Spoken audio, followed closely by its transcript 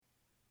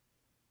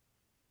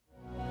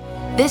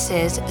This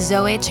is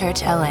Zoe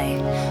Church LA.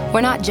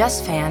 We're not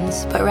just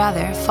fans, but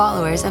rather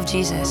followers of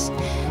Jesus.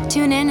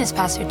 Tune in as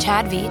Pastor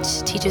Chad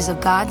Veach teaches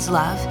of God's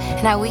love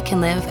and how we can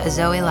live a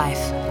Zoe life,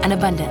 an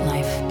abundant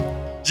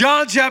life.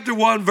 John chapter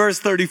 1, verse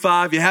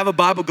 35. You have a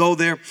Bible, go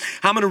there.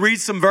 I'm going to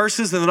read some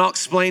verses and then I'll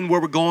explain where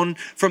we're going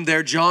from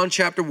there. John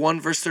chapter 1,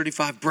 verse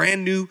 35.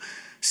 Brand new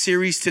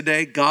series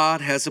today.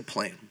 God has a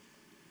plan.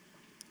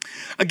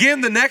 Again,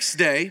 the next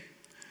day,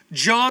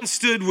 John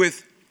stood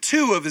with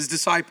two of his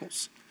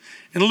disciples.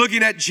 And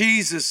looking at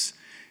Jesus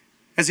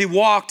as he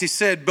walked, he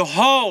said,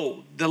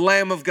 "Behold, the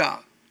Lamb of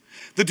God."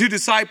 The two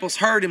disciples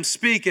heard him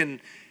speak and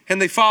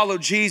they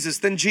followed Jesus.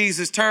 Then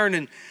Jesus turned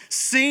and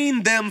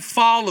seeing them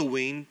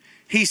following,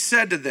 he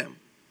said to them,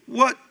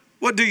 What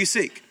do you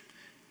seek?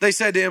 They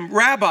said to him,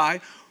 "Rabbi,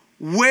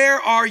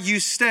 where are you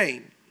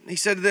staying?" He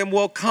said to them,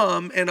 "Well,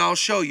 come and I'll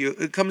show you.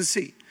 Come and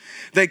see."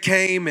 They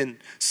came and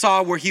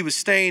saw where he was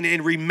staying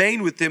and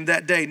remained with them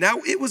that day. Now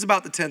it was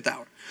about the 10th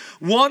hour.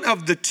 One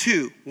of the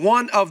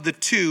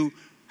two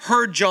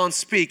heard John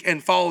speak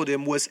and followed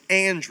him was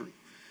Andrew.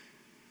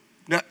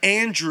 Now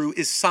Andrew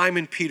is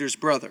Simon Peter's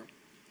brother.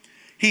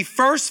 He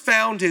first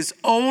found his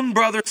own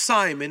brother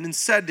Simon and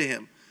said to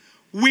him,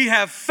 "We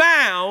have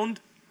found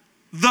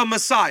the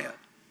Messiah,"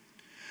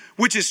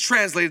 which is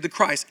translated the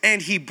Christ.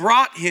 And he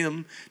brought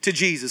him to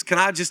Jesus. Can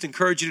I just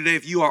encourage you today,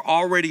 if you are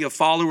already a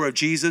follower of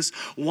Jesus,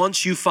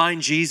 once you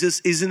find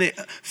Jesus, isn't it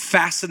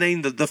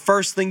fascinating that the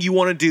first thing you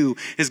want to do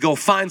is go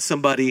find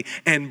somebody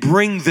and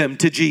bring them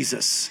to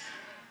Jesus?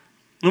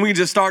 And we can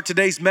just start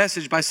today's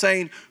message by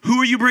saying,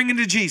 who are you bringing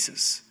to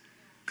Jesus?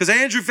 Because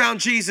Andrew found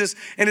Jesus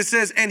and it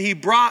says, and he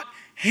brought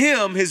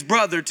him, his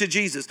brother, to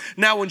Jesus.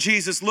 Now when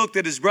Jesus looked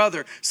at his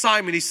brother,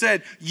 Simon, he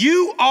said,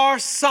 "You are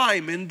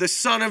Simon, the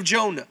son of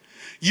Jonah.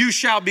 You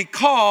shall be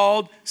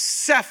called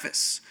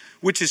Cephas,"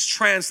 which is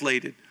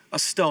translated a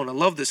stone. I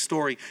love this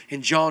story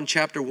in John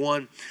chapter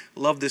 1.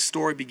 Love this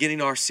story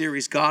beginning our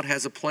series, God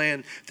Has a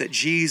Plan, that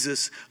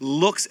Jesus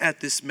looks at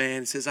this man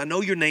and says, "I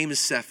know your name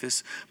is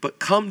Cephas, but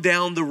come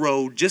down the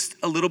road just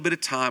a little bit of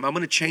time. I'm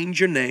going to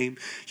change your name.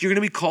 You're going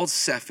to be called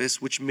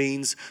Cephas," which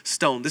means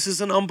stone. This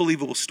is an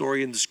unbelievable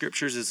story in the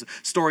scriptures. It's a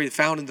story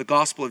found in the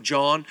Gospel of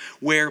John,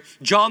 where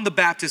John the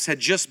Baptist had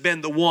just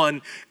been the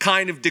one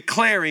kind of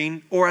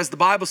declaring, or as the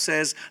Bible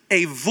says,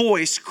 a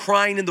voice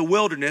crying in the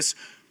wilderness,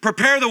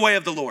 "Prepare the way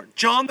of the Lord."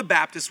 John the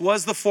Baptist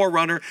was the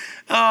forerunner.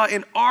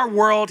 In our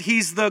world,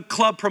 he's the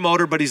club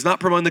promoter, but he's not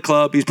promoting the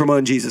club. He's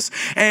promoting Jesus.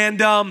 And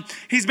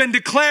he's been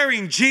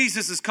declaring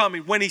Jesus is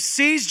coming. When he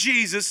sees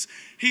Jesus,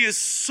 he is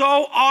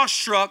so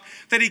awestruck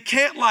that he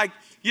can't, like,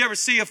 you ever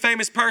see a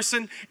famous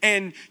person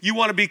and you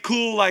want to be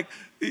cool, like,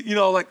 you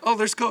know, like, "Oh,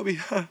 there's Kobe."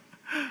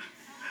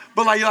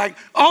 But like, you're like,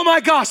 "Oh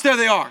my gosh, there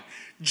they are."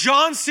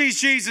 John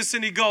sees Jesus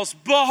and he goes,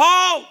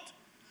 "Behold,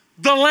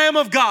 the Lamb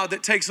of God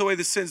that takes away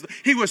the sins."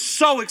 He was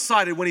so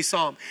excited when he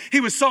saw him. He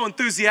was so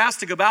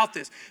enthusiastic about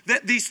this,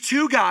 that these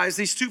two guys,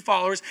 these two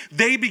followers,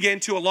 they began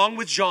to, along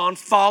with John,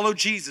 follow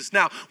Jesus.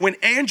 Now, when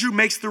Andrew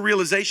makes the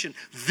realization,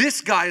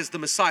 this guy is the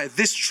Messiah,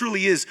 this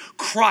truly is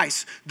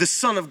Christ, the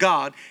Son of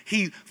God,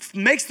 he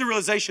makes the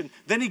realization.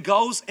 Then he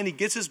goes and he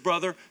gets his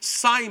brother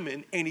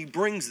Simon and he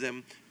brings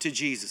them to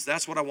Jesus.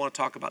 That's what I want to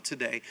talk about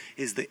today,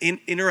 is the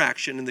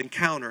interaction and the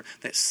encounter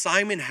that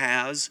Simon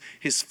has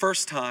his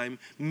first time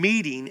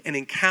meeting and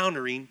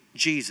encountering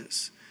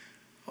Jesus.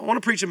 I want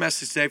to preach a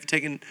message today. If you're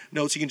taking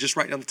notes, you can just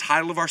write down the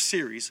title of our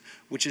series,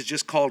 which is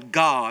just called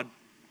God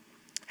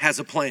Has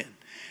a Plan.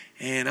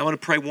 And I want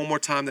to pray one more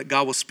time that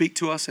God will speak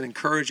to us and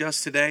encourage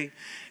us today,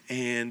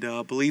 and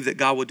believe that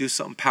God will do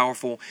something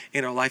powerful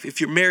in our life.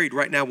 If you're married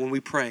right now when we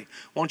pray,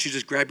 why don't you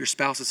just grab your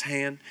spouse's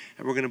hand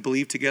and we're going to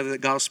believe together that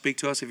God will speak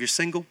to us. If you're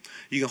single,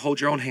 you can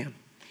hold your own hand.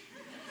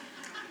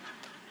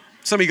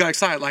 Some of you got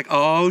excited, like,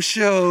 "Oh,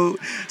 shoot,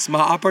 it's my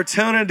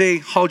opportunity."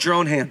 Hold your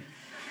own hand.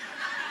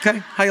 Okay,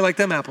 how you like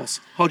them apples?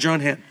 Hold your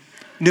own hand.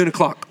 Noon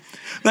o'clock.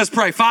 Let's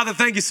pray. Father,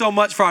 thank you so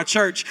much for our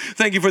church.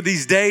 Thank you for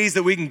these days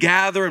that we can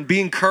gather and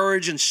be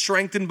encouraged and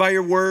strengthened by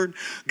your word.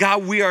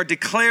 God, we are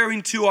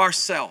declaring to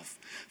ourselves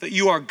that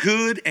you are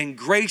good and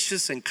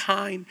gracious and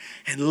kind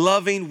and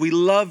loving. We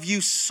love you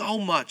so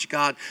much,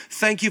 God.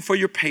 Thank you for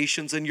your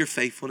patience and your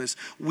faithfulness.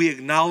 We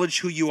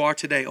acknowledge who you are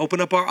today. Open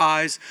up our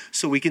eyes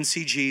so we can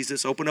see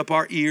Jesus. Open up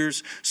our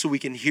ears so we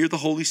can hear the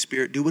Holy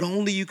Spirit. Do what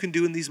only you can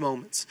do in these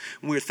moments.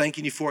 And we're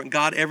thanking you for it. And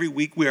God, every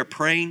week we are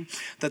praying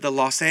that the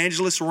Los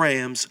Angeles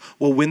Rams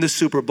will win the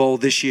Super Bowl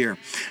this year.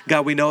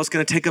 God, we know it's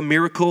going to take a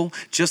miracle,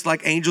 just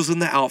like angels in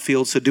the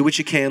outfield. So do what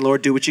you can,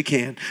 Lord. Do what you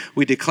can.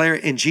 We declare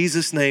it in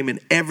Jesus' name, and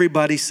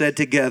everybody said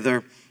together,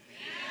 Amen.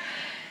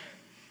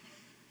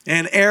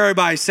 And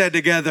everybody said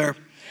together,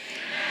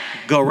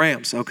 Amen. Go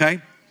Rams,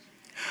 okay?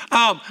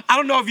 I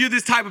don't know if you're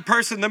this type of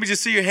person. Let me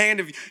just see your hand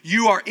if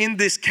you are in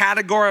this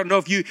category. I don't know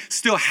if you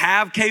still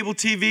have cable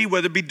TV,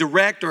 whether it be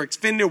direct or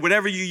Xfinity or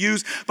whatever you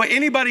use. But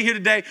anybody here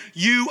today,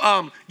 you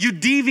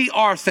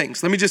DVR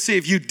things. Let me just see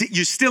if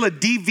you're still a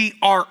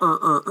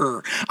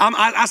DVR-er.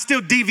 I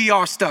still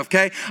DVR stuff,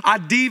 okay? I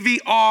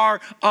DVR,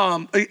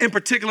 in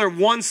particular,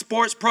 one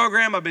sports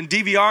program. I've been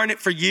DVRing it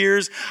for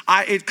years.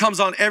 It comes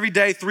on every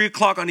day, 3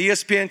 o'clock on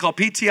ESPN called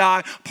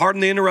PTI.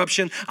 Pardon the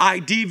interruption. I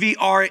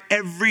DVR it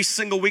every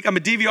single week. I'm a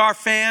DVR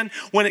fan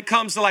when it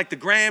comes to like the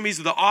Grammys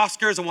or the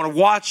Oscars. I want to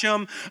watch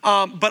them.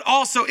 But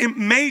also,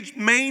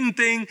 main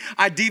thing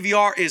I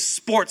DVR is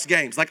sports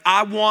games. Like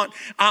I'm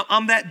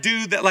that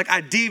dude that like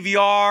I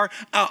DVR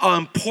an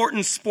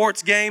important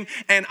sports game,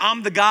 and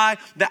I'm the guy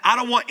that I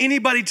don't want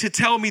anybody to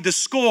tell me the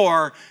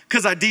score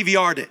because I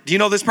DVR'd it. Do you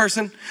know this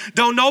person?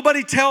 Don't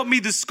nobody tell me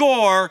the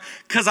score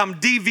because I'm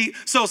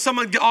So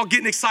someone all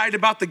getting excited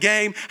about the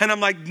game, and I'm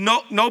like,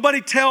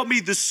 nobody tell me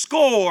the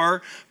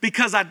score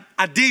because I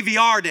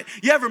DVR'd it.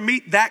 You ever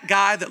meet that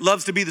guy that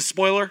loves to be the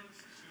spoiler?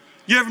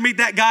 You ever meet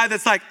that guy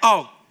that's like,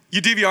 oh,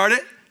 you DVR'd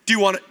it? Do you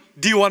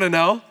want to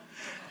know?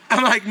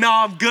 I'm like, no,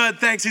 I'm good,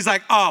 thanks. He's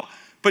like, oh,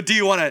 but do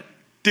you want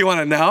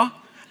to know?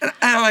 And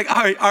I'm like,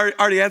 I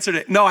already answered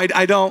it. No, I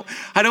don't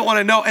want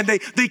to know. And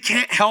they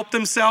can't help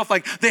themselves.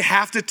 Like they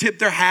have to tip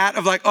their hat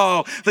of like,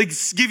 oh, they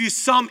give you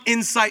some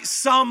insight,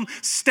 some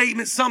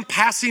statement, some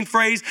passing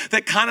phrase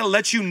that kind of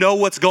lets you know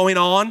what's going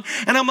on.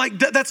 And I'm like,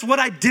 that's what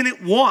I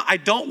didn't want. I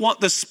don't want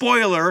the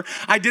spoiler.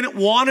 I didn't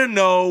want to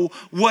know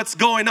what's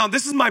going on.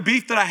 This is my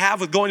beef that I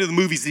have with going to the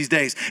movies these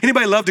days.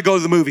 Anybody love to go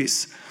to the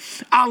movies?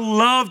 I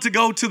love to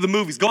go to the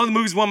movies. Going to the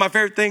movies is one of my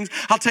favorite things.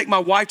 I'll take my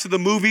wife to the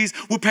movies.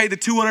 We'll pay the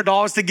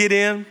 $200 to get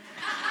in.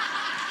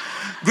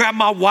 Grab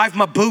my wife,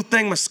 my boo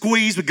thing, my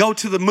squeeze. We go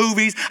to the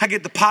movies. I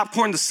get the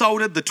popcorn, the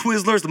soda, the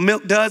Twizzlers, the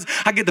Milk Duds.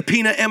 I get the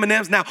peanut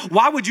M&Ms. Now,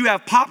 why would you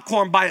have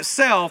popcorn by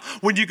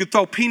itself when you could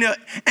throw peanut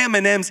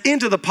M&Ms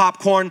into the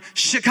popcorn?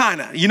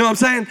 Shekinah. You know what I'm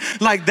saying?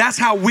 Like, that's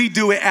how we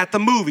do it at the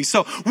movie.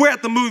 So we're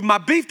at the movie. My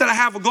beef that I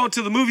have with going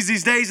to the movies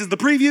these days is the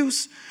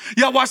previews.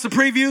 Y'all watch the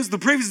previews? The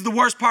previews is the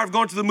worst part of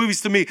going to the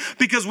movies to me,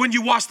 because when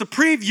you watch the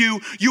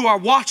preview, you are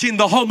watching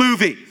the whole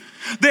movie.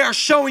 They are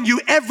showing you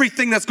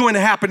everything that's going to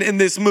happen in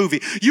this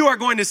movie. You are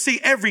going to see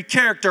every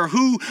character,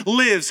 who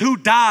lives, who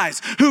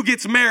dies, who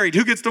gets married,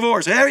 who gets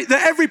divorced,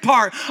 every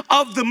part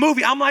of the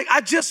movie. I'm like, I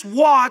just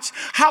watched.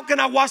 How can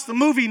I watch the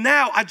movie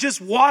now? I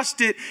just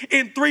watched it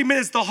in 3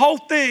 minutes. The whole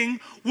thing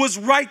was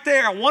right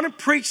there. I want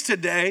to preach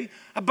today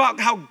about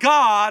how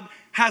God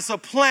has a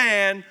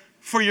plan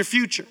for your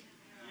future.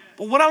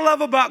 But what I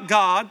love about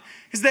God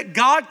is that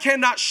God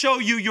cannot show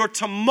you your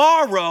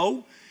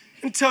tomorrow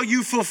until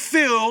you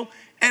fulfill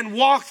and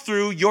walk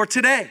through your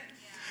today.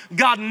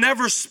 God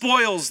never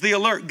spoils the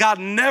alert. God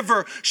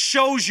never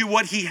shows you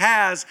what he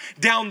has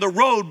down the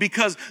road,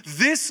 because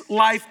this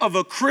life of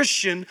a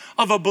Christian,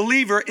 of a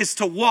believer, is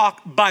to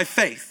walk by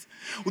faith.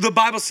 The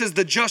Bible says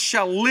the just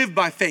shall live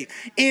by faith.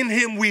 In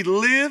him we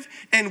live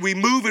and we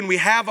move and we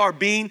have our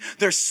being.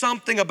 There's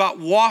something about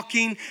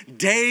walking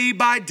day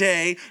by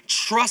day,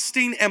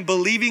 trusting and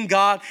believing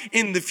God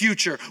in the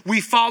future.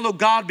 We follow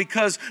God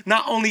because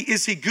not only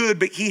is he good,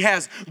 but he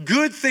has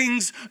good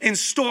things in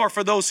store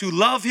for those who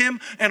love him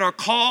and are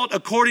called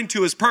according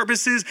to his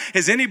purposes.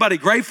 Is anybody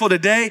grateful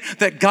today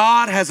that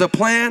God has a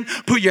plan?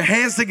 Put your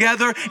hands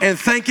together and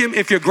thank him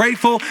if you're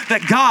grateful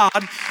that God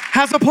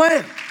has a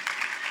plan.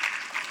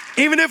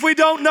 Even if we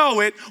don't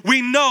know it,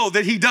 we know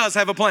that he does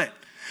have a plan.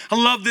 I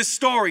love this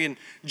story in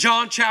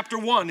John chapter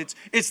 1.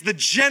 It's the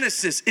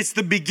genesis. It's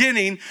the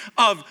beginning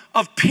of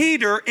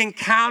Peter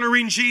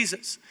encountering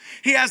Jesus.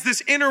 He has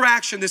this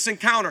interaction, this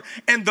encounter.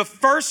 And the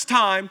first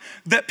time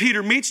that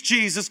Peter meets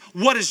Jesus,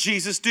 what does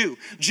Jesus do?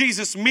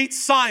 Jesus meets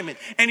Simon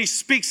and he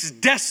speaks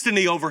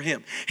destiny over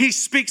him. He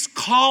speaks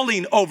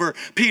calling over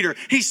Peter.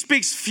 He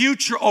speaks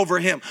future over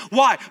him.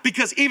 Why?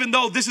 Because even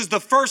though this is the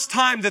first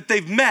time that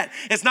they've met,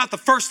 it's not the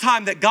first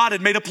time that God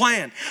had made a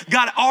plan.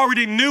 God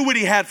already knew what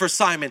he had for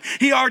Simon.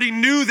 He already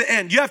knew the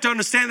end. You have to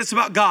understand this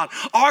about God.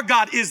 Our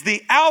God is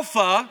the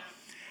Alpha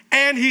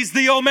and he's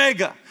the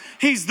Omega.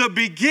 He's the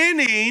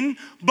beginning,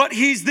 but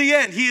he's the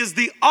end. He is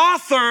the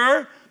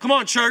author, come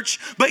on church,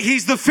 but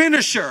he's the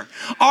finisher.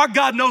 Our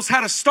God knows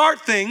how to start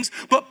things,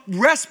 but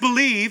rest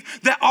believe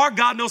that our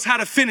God knows how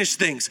to finish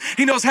things.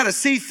 He knows how to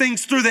see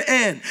things through the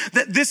end.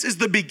 That this is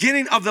the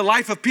beginning of the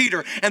life of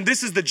Peter, and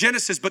this is the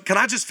Genesis. But can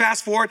I just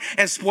fast forward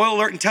and spoil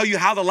alert and tell you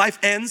how the life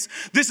ends?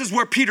 This is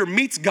where Peter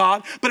meets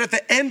God, but at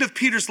the end of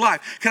Peter's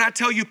life, can I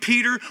tell you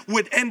Peter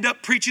would end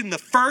up preaching the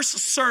first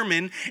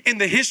sermon in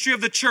the history of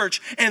the church,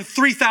 and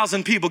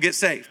 3,000 people get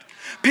saved.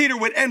 Peter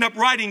would end up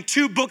writing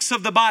 2 books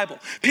of the Bible.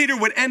 Peter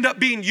would end up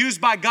being used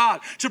by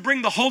God to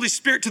bring the Holy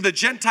Spirit to the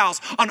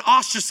Gentiles, an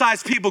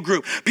ostracized people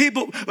group.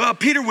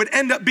 Peter would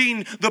end up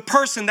being the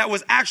person that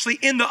was actually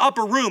in the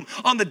upper room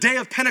on the day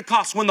of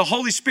Pentecost when the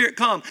Holy Spirit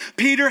come.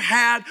 Peter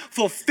had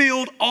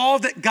fulfilled all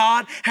that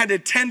God had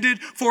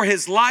intended for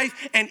his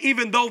life. And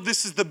even though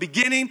this is the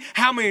beginning,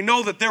 how many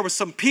know that there were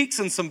some peaks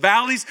and some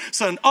valleys,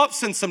 some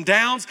ups and some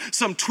downs,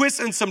 some twists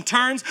and some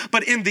turns,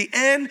 but in the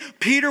end,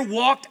 Peter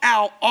walked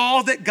out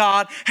all that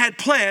God had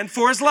planned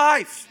for his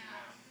life.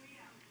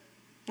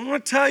 I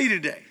want to tell you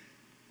today,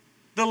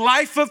 the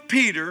life of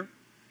Peter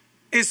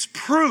is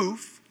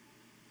proof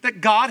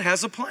that God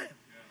has a plan.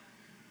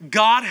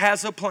 God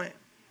has a plan.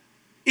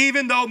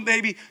 Even though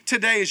maybe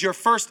today is your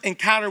first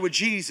encounter with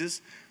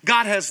Jesus,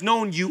 God has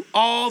known you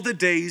all the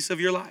days of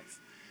your life.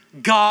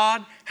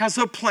 God has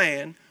a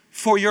plan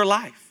for your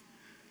life.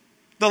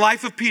 The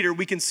life of Peter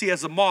we can see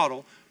as a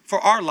model for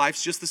our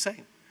lives just the same.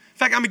 In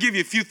fact, I'm gonna give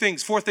you a few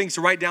things, 4 things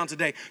to write down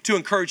today to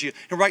encourage you.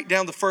 And write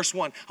down the first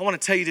one. I wanna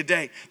tell you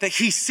today that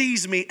he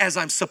sees me as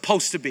I'm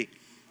supposed to be.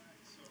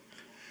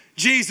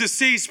 Jesus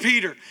sees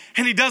Peter,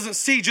 and he doesn't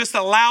see just a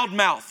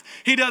loudmouth.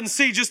 He doesn't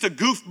see just a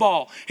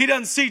goofball. He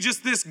doesn't see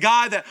just this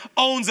guy that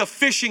owns a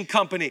fishing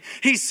company.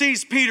 He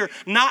sees Peter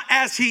not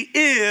as he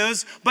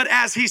is, but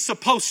as he's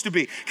supposed to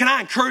be. Can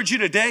I encourage you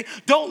today?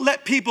 Don't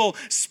let people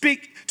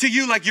speak to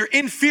you like you're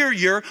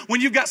inferior when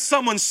you've got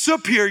someone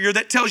superior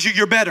that tells you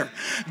you're better.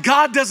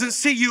 God doesn't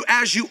see you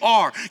as you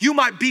are. You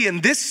might be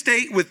in this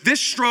state with this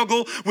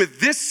struggle, with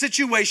this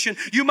situation.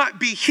 You might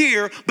be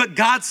here, but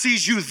God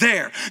sees you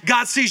there.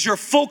 God sees your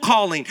full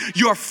calling,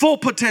 your full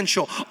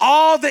potential,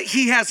 all that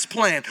he has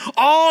planned,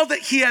 all that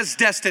he has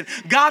destined.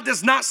 God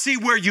does not see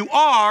where you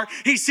are.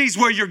 He sees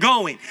where you're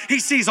going. He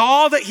sees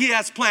all that he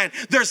has planned.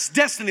 There's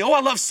destiny. Oh,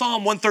 I love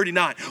Psalm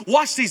 139.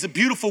 Watch these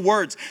beautiful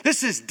words.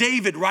 This is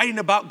David writing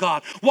about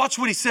God. Watch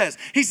what he says.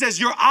 He says,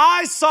 your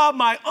eyes saw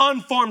my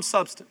unformed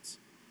substance.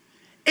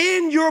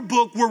 In your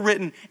book were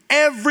written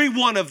every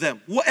one of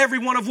them. Every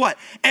one of what?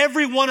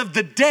 Every one of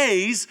the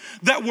days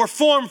that were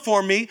formed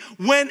for me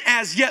when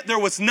as yet there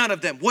was none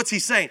of them. What's he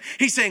saying?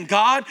 He's saying,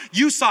 God,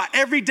 you saw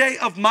every day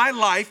of my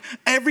life,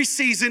 every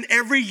season,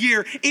 every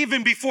year,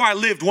 even before I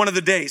lived one of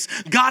the days.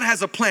 God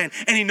has a plan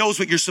and he knows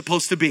what you're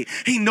supposed to be.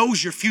 He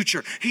knows your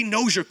future. He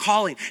knows your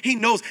calling. He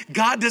knows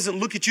God doesn't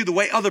look at you the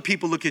way other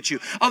people look at you.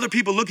 Other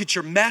people look at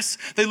your mess.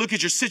 They look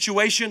at your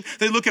situation.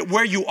 They look at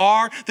where you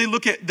are. They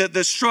look at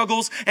the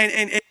struggles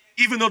and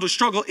even though the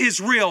struggle is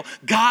real,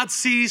 God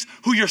sees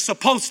who you're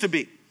supposed to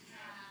be.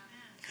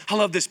 I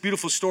love this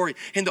beautiful story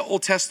in the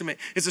Old Testament.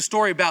 It's a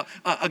story about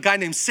a guy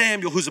named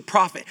Samuel who's a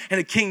prophet and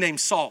a king named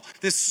Saul.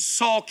 This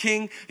Saul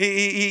king,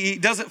 he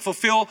doesn't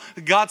fulfill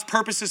God's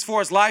purposes for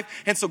his life.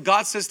 And so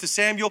God says to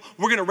Samuel,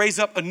 we're going to raise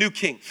up a new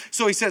king.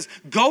 So he says,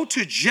 go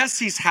to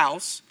Jesse's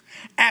house.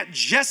 At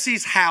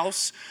Jesse's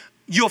house,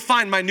 you'll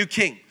find my new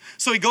king.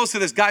 So he goes to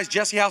this guy's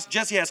Jesse's house.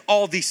 Jesse has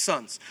all these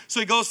sons. So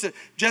he goes to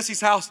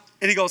Jesse's house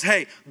and he goes,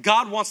 hey,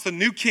 God wants the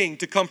new king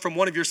to come from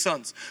one of your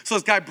sons. So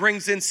this guy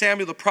brings in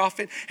Samuel the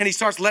prophet and he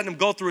starts letting him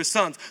go through his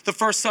sons. The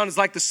first son is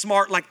like the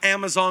smart, like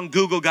Amazon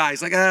Google guy.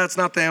 He's like, it's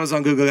not the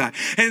Amazon Google guy.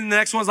 And the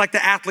next one's like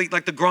the athlete,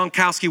 like the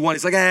Gronkowski one.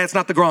 He's like, it's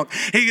not the Gronk.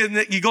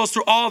 He goes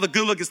through all the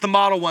good look. It's the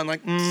model one,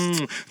 like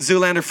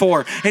Zoolander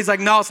 4. He's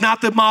like, no, it's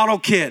not the model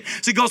kid.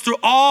 So he goes through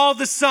all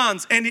the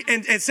sons and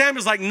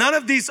Samuel's like, none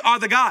of these are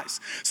the guys.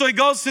 So he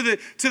goes to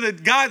the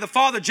guy, the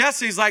father,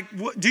 Jesse. He's like,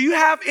 do you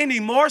have any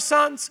more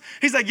sons?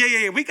 He's like, yeah.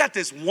 We got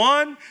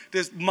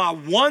my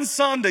one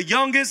son, the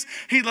youngest.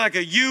 He's like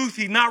a youth.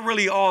 He's not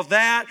really all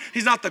that.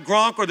 He's not the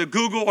Gronk or the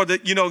Google or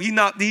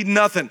he's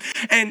nothing.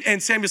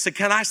 And Samuel said,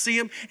 can I see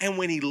him? And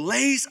when he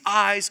lays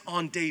eyes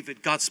on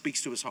David, God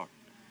speaks to his heart.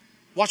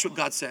 Watch what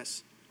God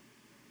says.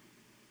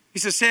 He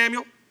says,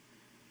 Samuel,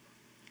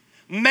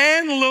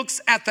 man looks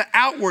at the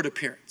outward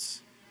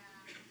appearance,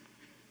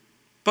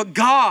 but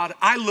God,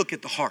 I look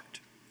at the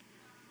heart.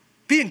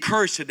 Be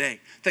encouraged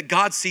today that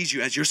God sees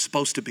you as you're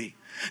supposed to be.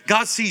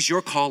 God sees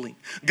your calling.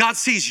 God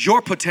sees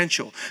your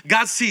potential.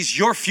 God sees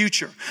your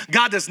future.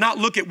 God does not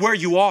look at where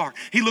you are.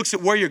 He looks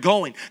at where you're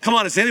going. Come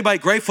on, is anybody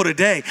grateful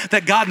today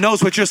that God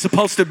knows what you're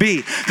supposed to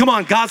be? Come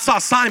on, God saw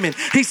Simon.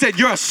 He said,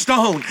 you're a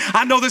stone.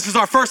 I know this is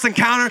our first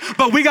encounter,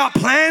 but we got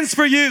plans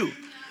for you.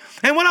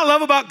 And what I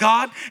love about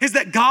God is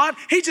that God,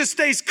 he just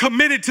stays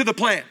committed to the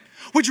plan.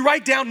 Would you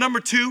write down number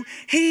 2?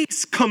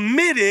 He's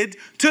committed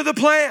to the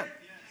plan.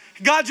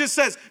 God just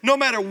says, no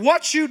matter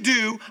what you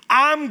do,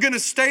 I'm going to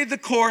stay the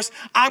course.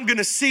 I'm going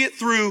to see it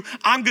through.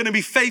 I'm going to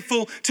be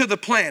faithful to the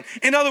plan.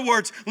 In other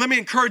words, let me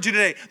encourage you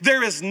today.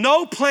 There is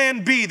no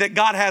plan B that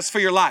God has for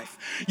your life.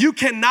 You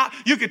can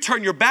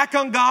turn your back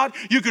on God.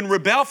 You can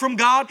rebel from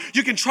God.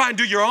 You can try and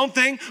do your own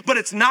thing, but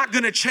it's not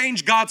going to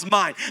change God's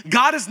mind.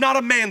 God is not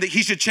a man that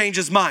he should change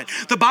his mind.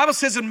 The Bible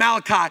says in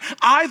Malachi,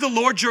 I, the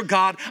Lord your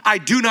God, I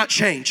do not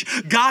change.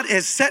 God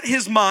has set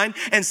his mind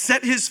and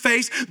set his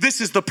face. This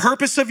is the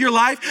purpose of your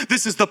life.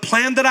 This is the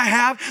plan that I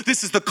have.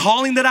 This is the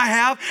calling that I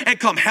have. And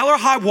come hell or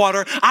high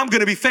water, I'm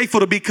going to be faithful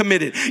to be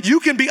committed. You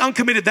can be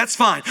uncommitted, that's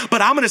fine.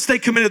 But I'm going to stay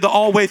committed the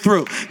all way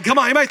through. Come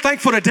on, anybody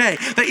thankful today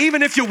that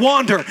even if you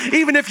wander,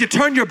 even if you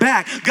turn your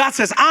back, God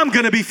says, I'm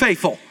going to be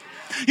faithful.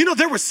 You know,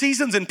 there were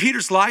seasons in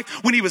Peter's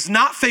life when he was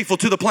not faithful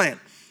to the plan.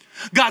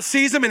 God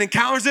sees him and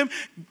encounters him,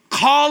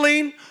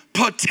 calling,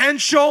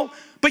 potential.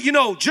 But you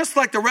know, just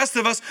like the rest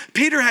of us,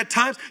 Peter had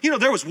times, you know,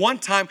 there was one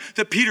time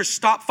that Peter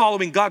stopped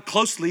following God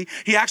closely.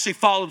 He actually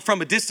followed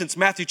from a distance,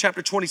 Matthew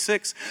chapter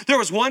 26. There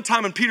was one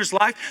time in Peter's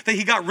life that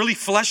he got really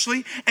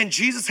fleshly and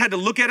Jesus had to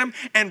look at him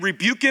and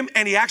rebuke him,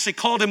 and he actually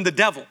called him the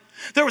devil.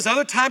 There was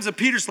other times in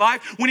Peter's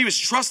life when he was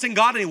trusting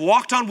God and he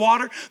walked on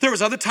water. There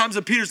was other times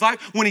in Peter's life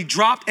when he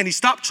dropped and he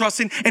stopped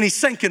trusting and he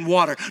sank in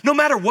water. No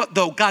matter what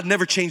though, God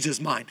never changed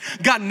his mind.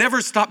 God never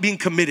stopped being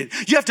committed.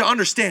 You have to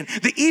understand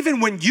that even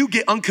when you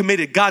get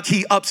uncommitted, God,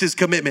 he ups his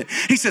commitment.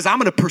 He says, I'm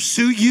gonna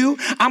pursue you.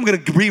 I'm gonna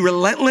be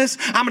relentless.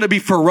 I'm gonna be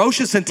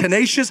ferocious and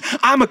tenacious.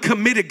 I'm a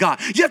committed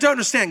God. You have to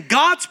understand,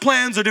 God's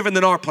plans are different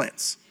than our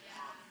plans.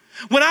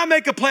 When I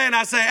make a plan,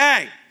 I say,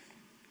 hey,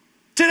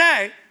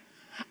 today,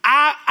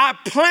 I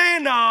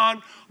plan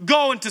on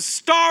going to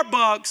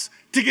Starbucks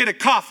to get a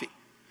coffee.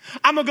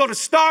 I'm going to go to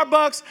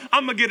Starbucks.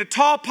 I'm going to get a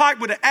tall pipe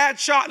with an ad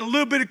shot and a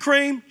little bit of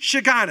cream.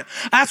 Shekinah.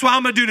 That's what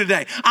I'm going to do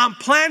today. I'm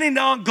planning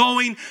on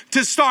going to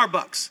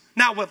Starbucks.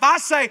 Now, if I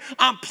say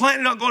I'm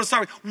planning on going to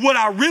Starbucks, what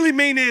I really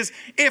mean is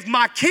if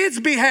my kids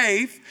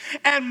behave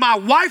and my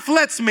wife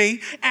lets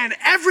me and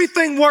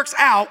everything works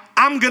out,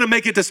 I'm going to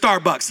make it to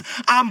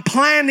Starbucks. I'm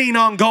planning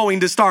on going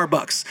to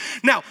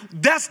Starbucks. Now,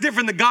 that's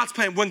different than God's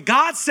plan. When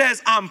God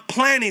says I'm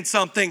planning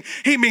something,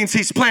 he means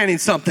he's planning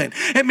something.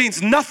 It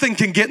means nothing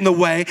can get in the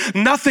way.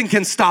 Nothing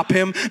can stop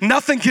him.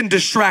 Nothing can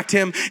distract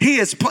him.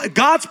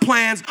 God's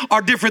plans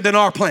are different than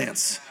our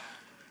plans.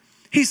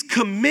 He's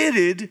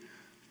committed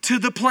to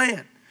the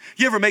plan.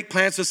 You ever make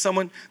plans with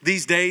someone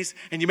these days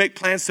and you make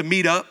plans to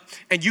meet up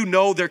and you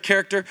know their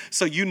character,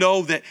 so you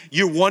know that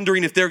you're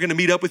wondering if they're going to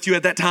meet up with you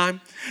at that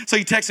time? So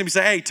you text them, you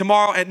say, hey,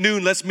 tomorrow at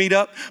noon, let's meet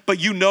up. But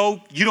you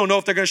don't know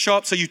if they're going to show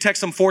up, so you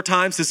text them 4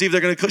 times to see if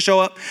they're going to show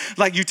up.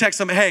 Like you text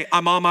them, hey,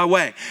 I'm on my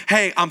way.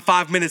 Hey, I'm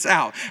 5 minutes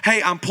out.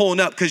 Hey, I'm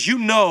pulling up, because you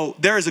know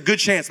there is a good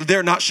chance that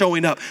they're not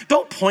showing up.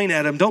 Don't point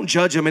at them. Don't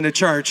judge them in the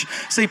church.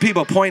 See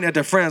people pointing at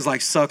their friends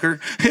like, sucker.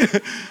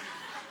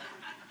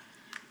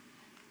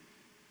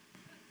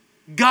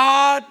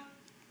 God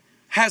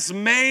has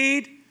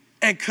made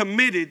and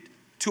committed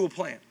to a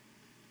plan.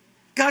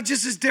 God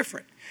just is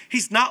different.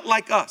 He's not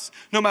like us.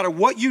 No matter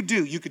what you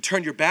do, you can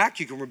turn your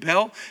back, you can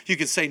rebel, you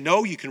can say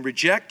no, you can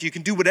reject, you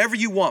can do whatever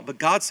you want. But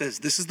God says,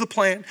 this is the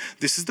plan,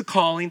 this is the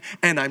calling,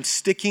 and I'm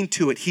sticking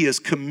to it. He is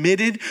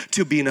committed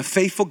to being a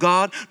faithful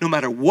God. No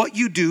matter what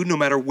you do, no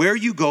matter where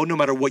you go, no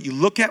matter what you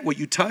look at, what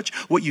you touch,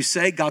 what you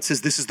say, God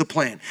says, this is the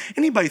plan.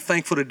 Anybody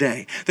thankful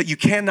today that you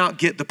cannot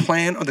get the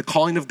plan or the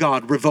calling of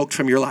God revoked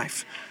from your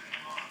life?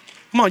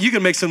 Come on, you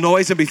can make some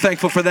noise and be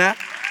thankful for that.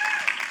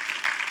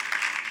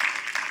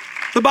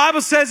 The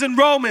Bible says in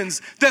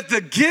Romans that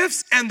the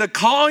gifts and the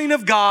calling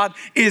of God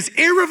is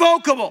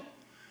irrevocable.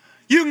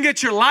 You can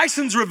get your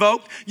license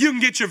revoked. You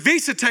can get your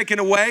visa taken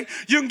away.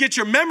 You can get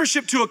your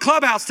membership to a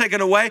clubhouse taken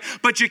away,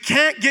 but you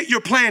can't get your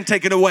plan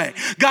taken away.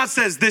 God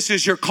says, this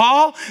is your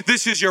call.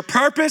 This is your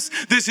purpose.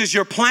 This is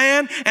your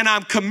plan. And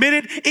I'm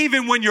committed.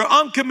 Even when you're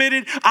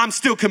uncommitted, I'm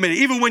still committed.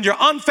 Even when you're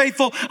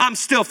unfaithful, I'm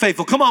still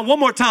faithful. Come on, one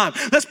more time.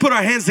 Let's put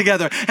our hands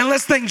together and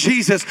let's thank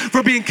Jesus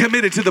for being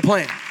committed to the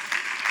plan.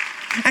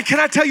 And can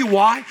I tell you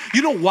why?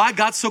 You know why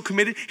God's so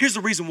committed? Here's the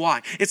reason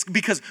why. It's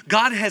because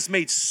God has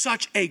made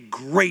such a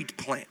great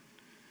plan.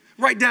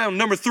 Write down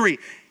number 3.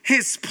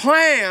 His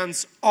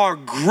plans are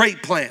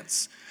great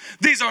plans.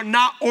 These are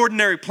not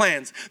ordinary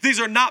plans.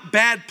 These are not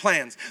bad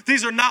plans.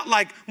 These are not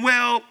like,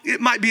 well, it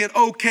might be an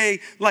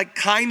okay, like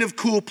kind of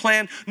cool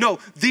plan. No,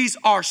 these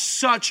are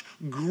such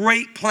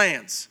great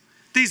plans.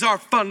 These are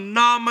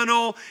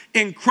phenomenal,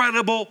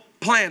 incredible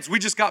plans. We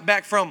just got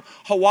back from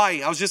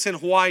Hawaii. I was just in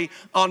Hawaii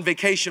on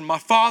vacation. My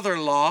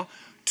father-in-law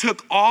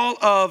took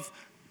all of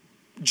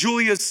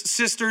Julia's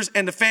sisters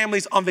and the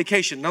families on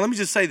vacation. Now, let me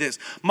just say this.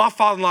 My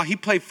father-in-law, he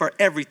paid for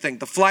everything.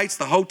 The flights,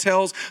 the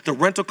hotels, the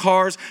rental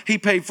cars. He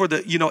paid for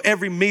the,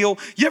 every meal.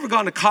 You ever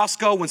gone to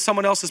Costco when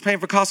someone else is paying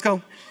for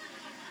Costco?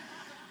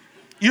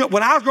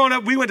 When I was growing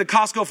up, we went to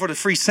Costco for the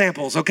free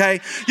samples, okay?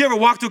 You ever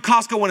walk through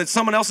Costco when it's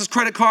someone else's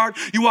credit card?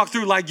 You walk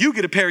through like, you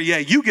get a pair of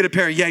yay, you get a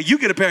pair of yay, you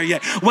get a pair of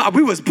yay. Well,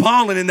 we was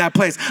balling in that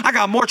place. I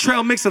got more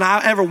trail mix than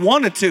I ever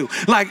wanted to.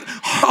 Like,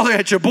 holler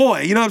at your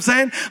boy, you know what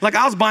I'm saying? Like,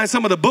 I was buying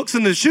some of the books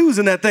and the shoes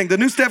in that thing. The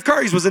new Steph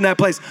Curry's was in that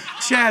place.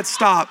 Chad,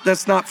 stop.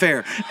 That's not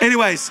fair.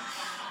 Anyways,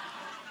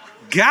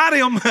 got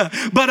him.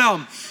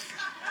 But,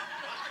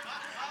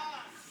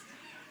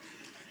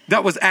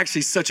 that was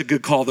actually such a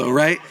good call though,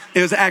 right?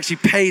 It was actually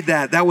paid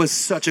that. That was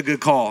such a good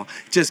call.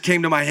 Just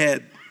came to my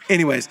head.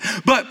 Anyways,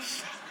 but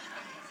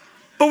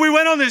we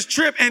went on this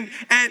trip and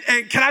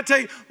can I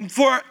tell you,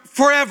 for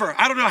forever,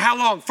 I don't know how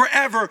long,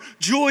 forever,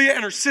 Julia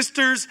and her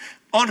sisters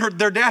on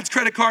their dad's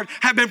credit card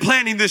have been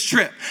planning this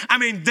trip. I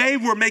mean, they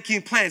were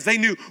making plans. They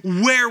knew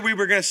where we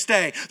were going to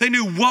stay. They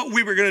knew what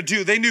we were going to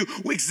do. They knew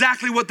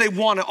exactly what they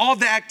wanted, all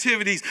the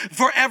activities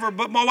forever.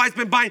 But my wife's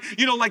been buying,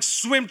 like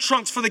swim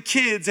trunks for the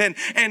kids and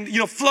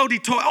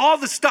floaty toy, all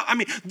the stuff. I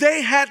mean,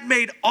 they had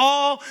made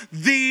all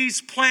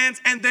these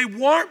plans, and they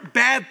weren't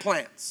bad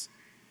plans.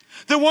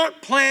 They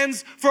weren't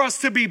plans for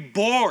us to be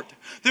bored.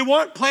 They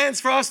weren't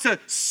plans for us to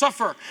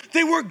suffer.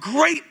 They were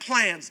great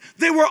plans.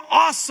 They were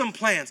awesome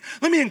plans.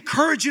 Let me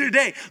encourage you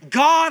today.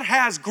 God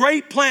has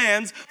great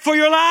plans for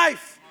your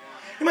life.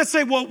 You might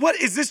say, well, what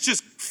is this,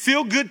 just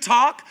feel-good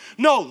talk?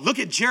 No, look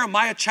at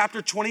Jeremiah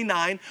chapter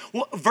 29,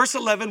 verse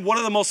 11, one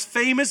of the most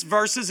famous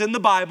verses in the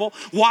Bible.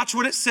 Watch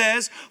what it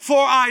says. For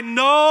I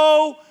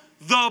know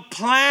the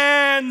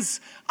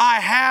plans I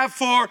have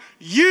for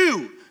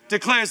you,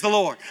 declares the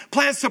Lord.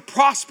 Plans to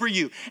prosper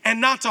you and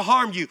not to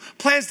harm you.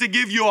 Plans to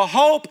give you a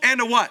hope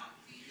and a what?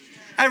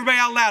 Everybody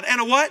out loud.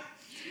 And a what?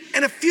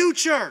 And a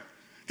future.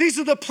 These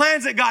are the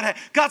plans that God had.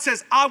 God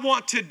says, I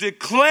want to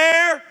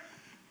declare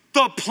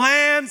the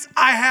plans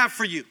I have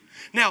for you.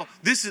 Now,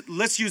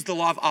 let's use the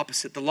law of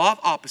opposite. The law of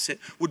opposite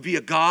would be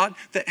a God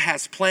that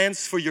has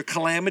plans for your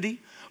calamity,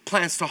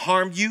 plans to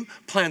harm you,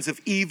 plans of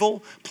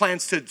evil,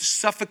 plans to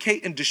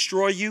suffocate and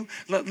destroy you.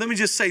 Let me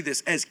just say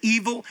this, as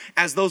evil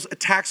as those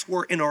attacks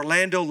were in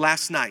Orlando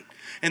last night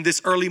and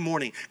this early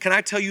morning, can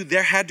I tell you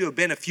there had to have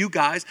been a few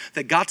guys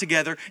that got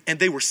together and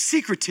they were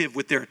secretive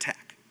with their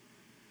attack.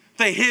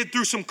 They hid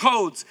through some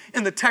codes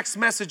in the text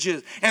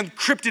messages and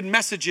encrypted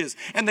messages,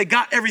 and they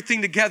got everything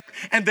together,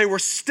 and they were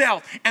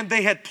stealth, and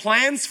they had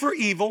plans for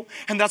evil,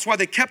 and that's why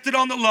they kept it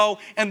on the low,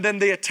 and then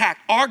they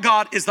attacked. Our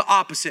God is the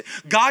opposite.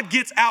 God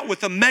gets out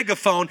with a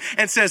megaphone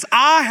and says,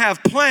 I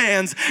have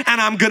plans, and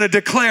I'm going to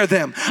declare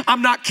them.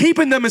 I'm not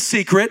keeping them a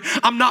secret.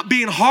 I'm not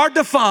being hard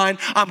to find.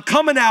 I'm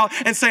coming out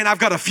and saying, I've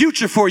got a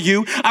future for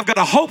you. I've got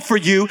a hope for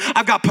you.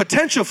 I've got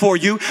potential for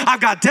you. I've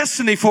got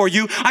destiny for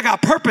you. I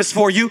got purpose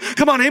for you.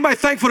 Come on, anybody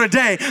thankful today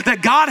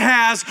that God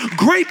has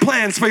great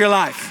plans for your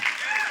life?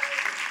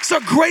 So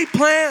great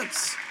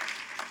plans.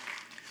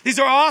 These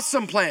are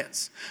awesome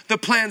plans. The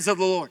plans of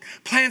the Lord.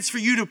 Plans for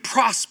you to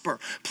prosper.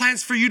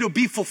 Plans for you to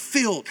be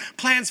fulfilled.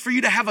 Plans for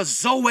you to have a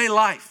Zoe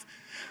life.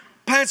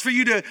 Plans for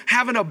you to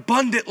have an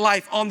abundant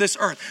life on this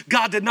earth.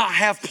 God did not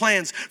have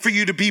plans for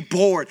you to be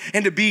bored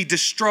and to be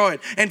destroyed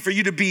and for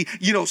you to be,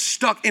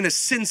 stuck in a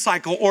sin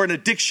cycle or an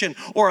addiction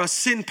or a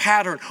sin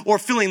pattern or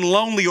feeling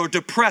lonely or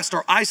depressed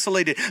or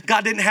isolated.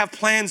 God didn't have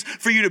plans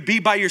for you to be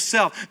by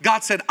yourself.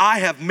 God said, I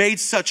have made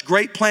such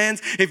great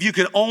plans. If you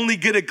could only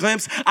get a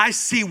glimpse, I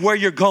see where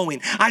you're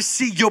going. I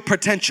see your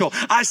potential.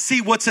 I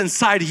see what's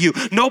inside of you.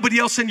 Nobody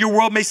else in your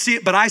world may see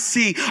it, but I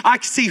see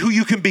who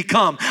you can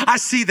become. I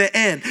see the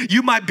end.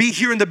 You might be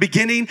here in the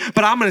beginning,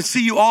 but I'm going to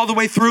see you all the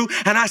way through,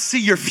 and I see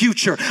your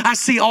future. I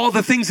see all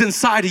the things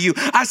inside of you.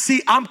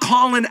 I'm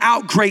calling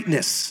out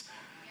greatness.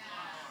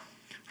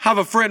 I have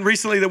a friend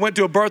recently that went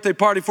to a birthday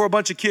party for a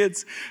bunch of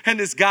kids, and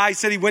this guy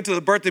said he went to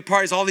the birthday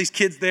parties, all these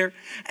kids there,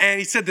 and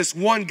he said this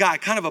one guy,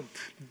 kind of a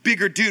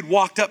bigger dude,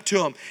 walked up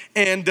to him,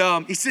 and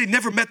he said he'd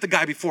never met the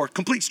guy before,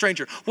 complete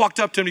stranger, walked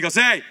up to him, he goes,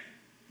 hey,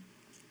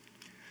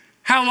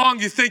 how long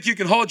do you think you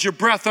can hold your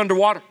breath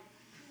underwater?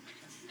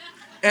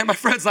 And my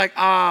friend's like,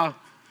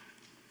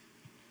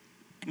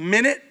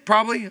 minute,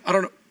 probably. I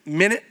don't know.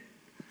 Minute?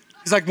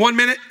 He's like, 1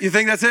 minute? You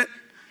think that's it?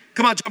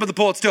 Come on, jump in the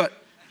pool. Let's do it.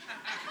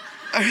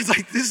 I was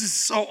like, this is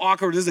so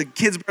awkward. This is a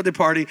kid's birthday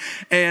party.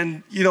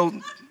 And,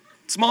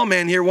 small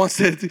man here wants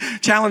to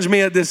challenge me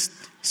at this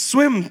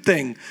swim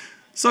thing.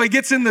 So he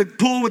gets in the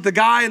pool with the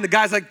guy, and the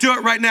guy's like, do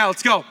it right now.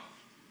 Let's go.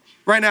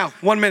 Right now.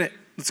 1 minute.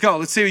 Let's go.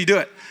 Let's see how you do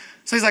it.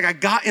 So he's like, I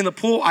got in the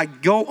pool. I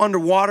go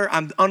underwater.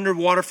 I'm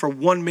underwater for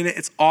 1 minute.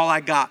 It's all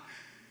I got.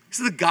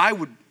 So the guy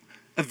would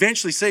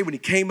eventually say when he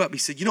came up, he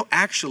said,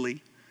 actually,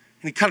 and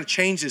he kind of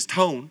changed his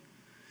tone.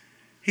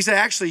 He said,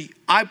 actually,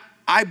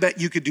 I bet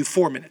you could do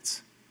 4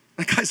 minutes.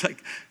 The guy's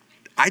like,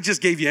 I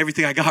just gave you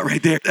everything I got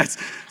right there.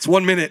 It's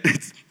 1 minute.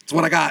 It's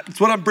what I got. It's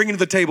what I'm bringing to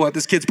the table at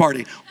this kid's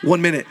party.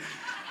 1 minute.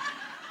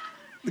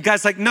 The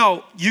guy's like,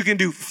 no, you can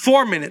do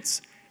 4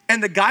 minutes.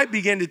 And the guy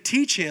began to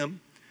teach him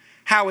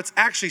how it's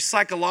actually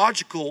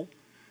psychological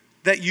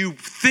that you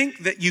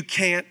think that you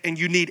can't and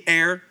you need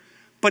air.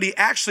 But he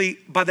actually,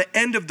 by the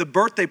end of the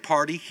birthday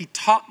party, he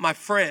taught my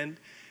friend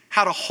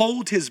how to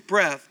hold his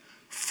breath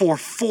for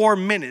 4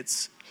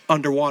 minutes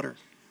underwater.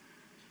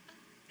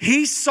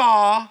 He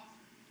saw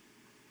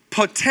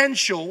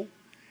potential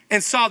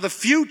and saw the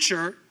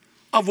future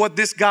of what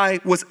this guy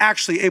was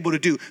actually able to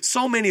do.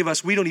 So many of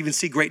us, we don't even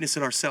see greatness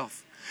in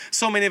ourselves.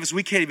 So many of us,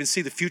 we can't even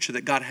see the future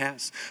that God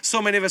has.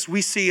 So many of us,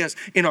 we see us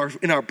in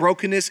our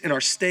brokenness, in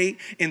our state,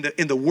 in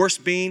the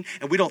worst being,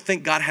 and we don't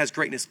think God has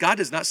greatness. God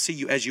does not see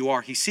you as you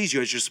are. He sees you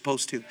as you're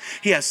supposed to.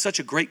 He has such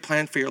a great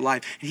plan for your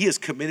life, and he is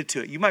committed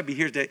to it. You might be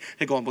here today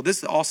going, well,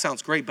 this all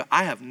sounds great, but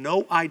I have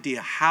no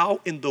idea how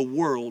in the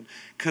world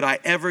could I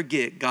ever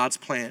get God's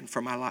plan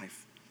for my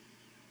life.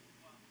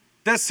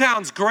 That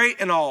sounds great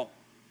and all.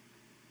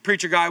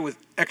 Preacher guy with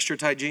extra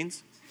tight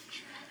jeans.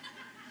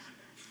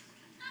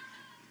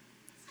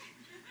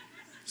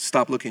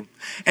 Stop looking.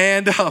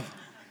 And, but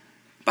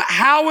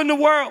how in the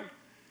world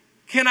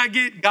can I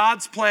get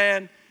God's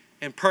plan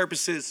and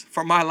purposes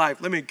for my life?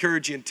 Let me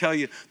encourage you and tell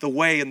you the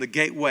way and the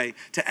gateway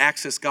to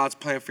access God's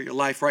plan for your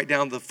life. Write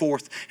down the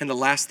fourth and the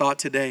last thought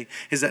today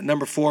is that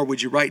number 4,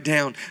 would you write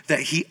down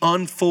that he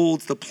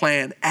unfolds the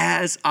plan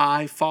as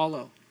I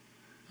follow.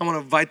 I want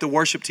to invite the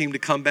worship team to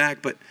come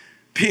back, but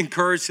be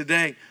encouraged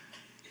today.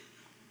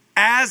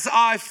 As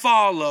I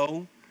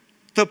follow,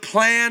 the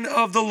plan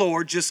of the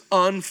Lord just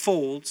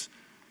unfolds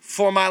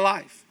for my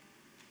life.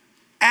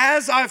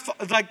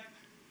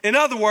 In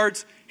other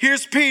words,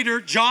 here's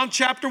Peter, John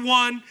chapter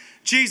 1.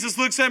 Jesus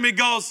looks at me and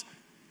goes,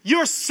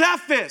 you're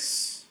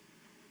Cephas.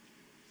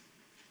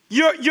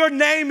 Your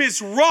name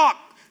is Rock.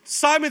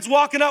 Simon's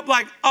walking up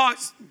like,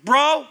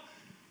 bro,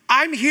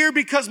 I'm here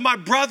because my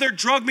brother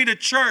drugged me to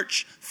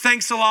church.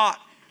 Thanks a lot.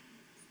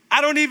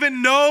 I don't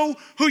even know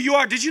who you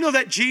are. Did you know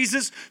that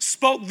Jesus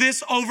spoke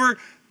this over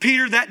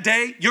Peter that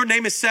day? Your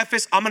name is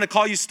Cephas. I'm going to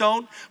call you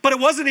Stone. But it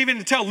wasn't even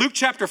until Luke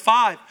chapter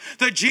 5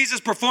 that Jesus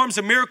performs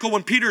a miracle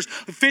when Peter's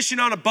fishing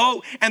on a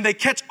boat and they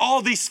catch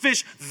all these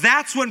fish.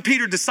 That's when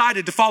Peter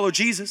decided to follow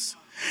Jesus.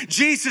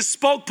 Jesus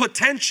spoke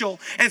potential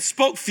and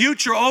spoke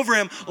future over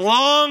him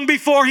long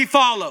before he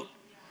followed.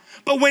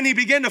 But when he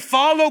began to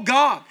follow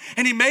God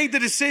and he made the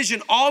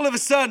decision, all of a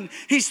sudden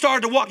he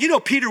started to walk. You know,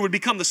 Peter would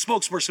become the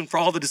spokesperson for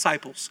all the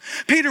disciples.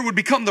 Peter would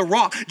become the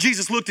rock.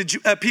 Jesus looked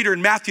at Peter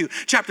in Matthew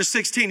chapter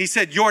 16. He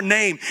said, your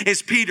name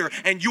is Peter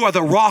and you are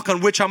the rock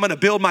on which I'm going to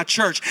build my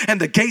church,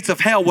 and the gates of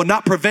hell will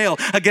not prevail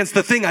against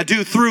the thing I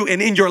do through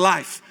and in your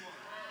life.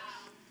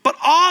 But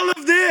all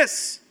of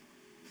this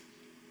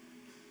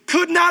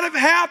could not have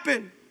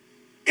happened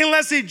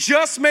unless he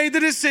just made the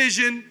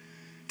decision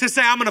to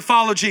say, I'm going to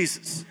follow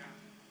Jesus.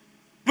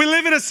 We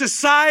live in a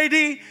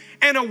society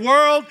and a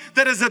world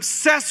that is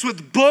obsessed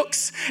with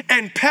books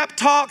and pep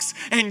talks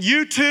and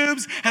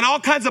YouTubes and all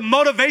kinds of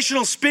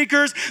motivational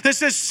speakers that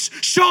says,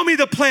 show me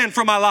the plan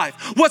for my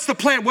life. What's the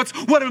plan?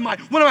 What am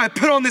I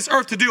put on this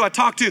earth to do? I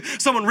talked to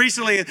someone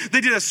recently, and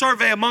they did a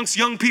survey amongst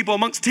young people,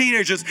 amongst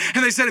teenagers,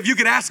 and they said, if you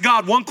could ask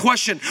God one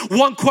question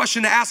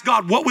to ask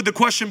God, what would the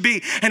question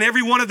be? And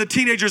every one of the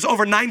teenagers,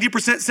 over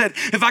 90%, said,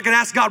 if I could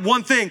ask God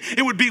one thing,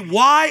 it would be,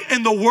 why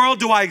in the world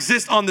do I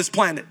exist on this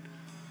planet?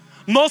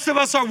 Most of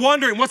us are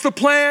wondering, what's the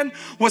plan?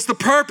 What's the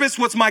purpose?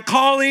 What's my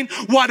calling?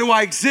 Why do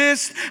I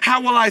exist?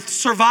 How will I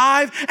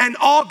survive? And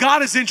all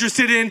God is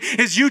interested in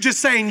is you just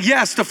saying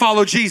yes to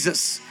follow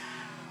Jesus.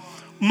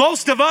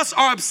 Most of us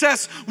are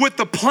obsessed with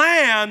the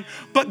plan,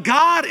 but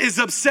God is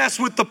obsessed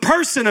with the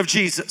person of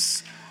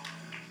Jesus.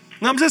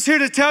 And I'm just here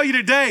to tell you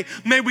today,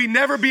 may we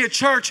never be a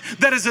church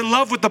that is in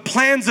love with the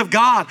plans of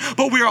God,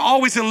 but we are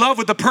always in love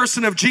with the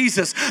person of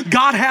Jesus.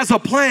 God has a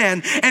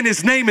plan, and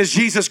his name is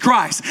Jesus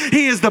Christ.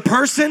 He is the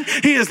person.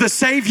 He is the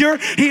Savior.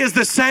 He is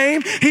the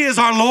same. He is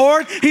our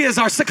Lord. He is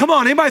our, come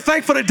on, anybody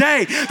thankful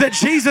today that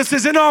Jesus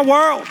is in our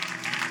world?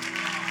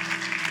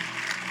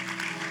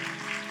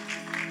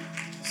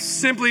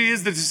 Simply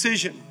is the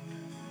decision.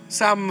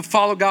 So I'm going to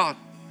follow God.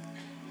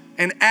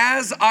 And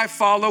as I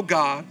follow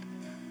God,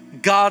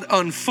 God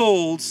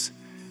unfolds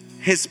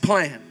his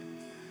plan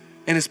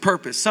and his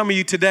purpose. Some of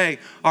you today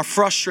are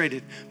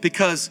frustrated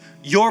because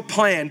your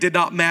plan did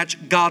not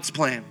match God's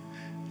plan.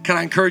 Can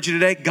I encourage you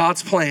today?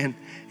 God's plan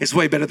is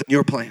way better than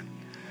your plan.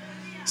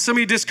 Some of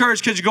you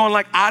discouraged because you're going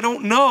like, I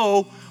don't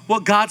know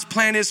what God's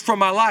plan is for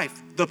my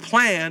life. The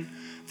plan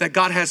that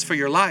God has for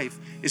your life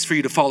is for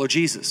you to follow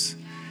Jesus.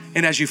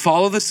 And as you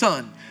follow the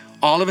Son,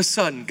 all of a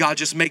sudden, God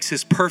just makes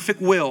his perfect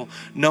will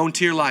known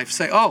to your life.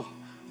 Say, oh,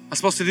 I'm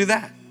supposed to do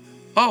that.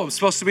 Oh, I'm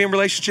supposed to be in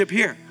relationship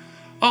here.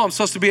 Oh, I'm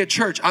supposed to be at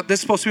church. This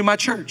is supposed to be my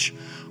church.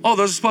 Oh,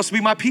 those are supposed to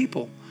be my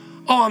people.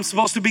 Oh, I'm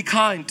supposed to be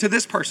kind to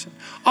this person.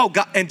 Oh,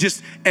 God, and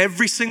just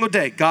every single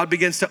day, God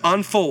begins to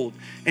unfold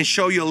and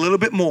show you a little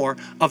bit more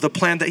of the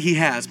plan that he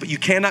has. But you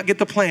cannot get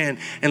the plan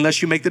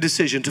unless you make the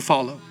decision to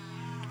follow.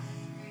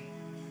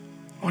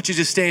 I want you to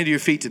just stand to your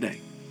feet today.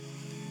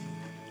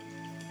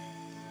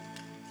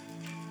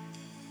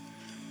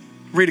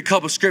 Read a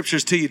couple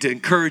scriptures to you to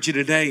encourage you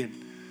today.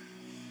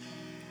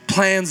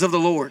 Plans of the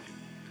Lord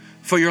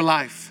for your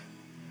life.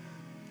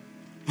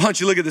 Why don't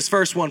you look at this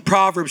first one?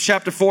 Proverbs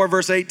chapter 4,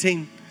 verse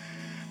 18.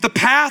 The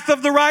path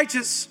of the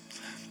righteous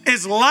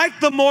is like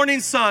the morning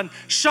sun,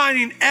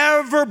 shining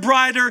ever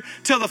brighter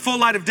till the full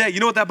light of day.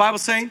 You know what that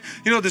Bible's saying?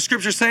 You know what the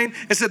scripture's saying?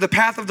 It said the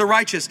path of the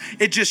righteous,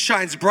 it just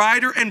shines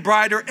brighter and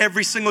brighter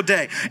every single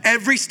day.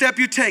 Every step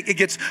you take, it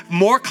gets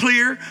more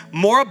clear,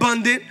 more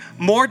abundant,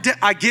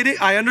 I get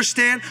it, I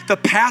understand. The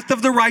path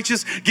of the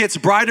righteous gets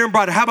brighter and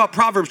brighter. How about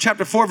Proverbs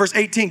chapter 4, verse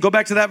 18? Go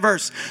back to that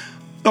verse.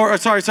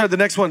 Sorry, the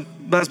next one.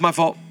 That's my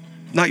fault.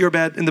 Not your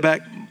bad, in the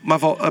back. My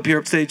fault, up here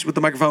upstage with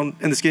the microphone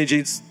and the skinny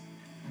jeans.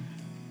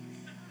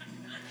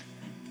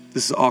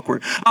 This is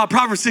awkward.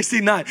 Proverbs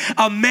 16:9.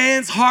 A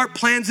man's heart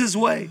plans his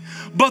way,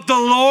 but the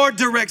Lord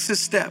directs his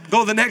step.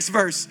 Go to the next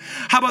verse.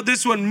 How about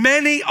this one?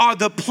 Many are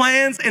the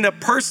plans in a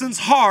person's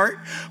heart,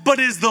 but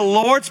it is the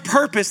Lord's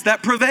purpose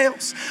that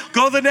prevails.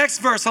 Go to the next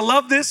verse. I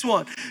love this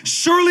one.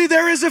 Surely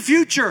there is a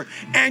future,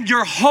 and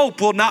your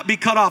hope will not be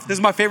cut off. This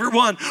is my favorite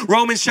one.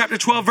 Romans chapter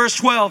 12, verse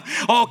 12.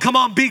 Oh, come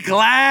on, be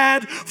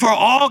glad for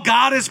all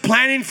God is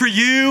planning for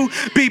you.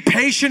 Be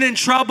patient in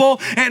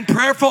trouble and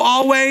prayerful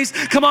always.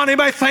 Come on,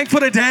 anybody thankful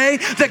today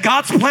that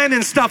God's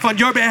planning stuff on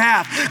your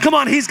behalf? Come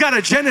on, he's got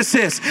a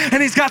Genesis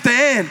and he's got the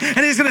end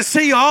and he's going to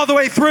see you all the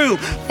way through.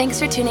 Thanks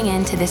for tuning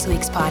in to this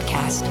week's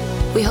podcast.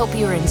 We hope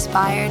you were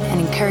inspired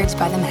and encouraged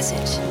by the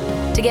message.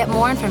 To get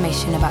more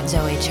information about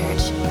Zoe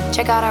Church,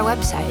 check out our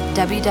website,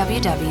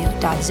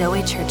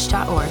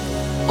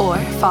 www.zoechurch.org, or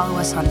follow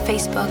us on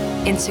Facebook,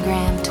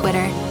 Instagram,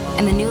 Twitter,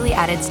 and the newly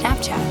added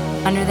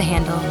Snapchat under the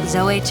handle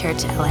Zoe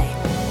Church LA.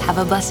 Have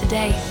a blessed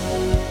day.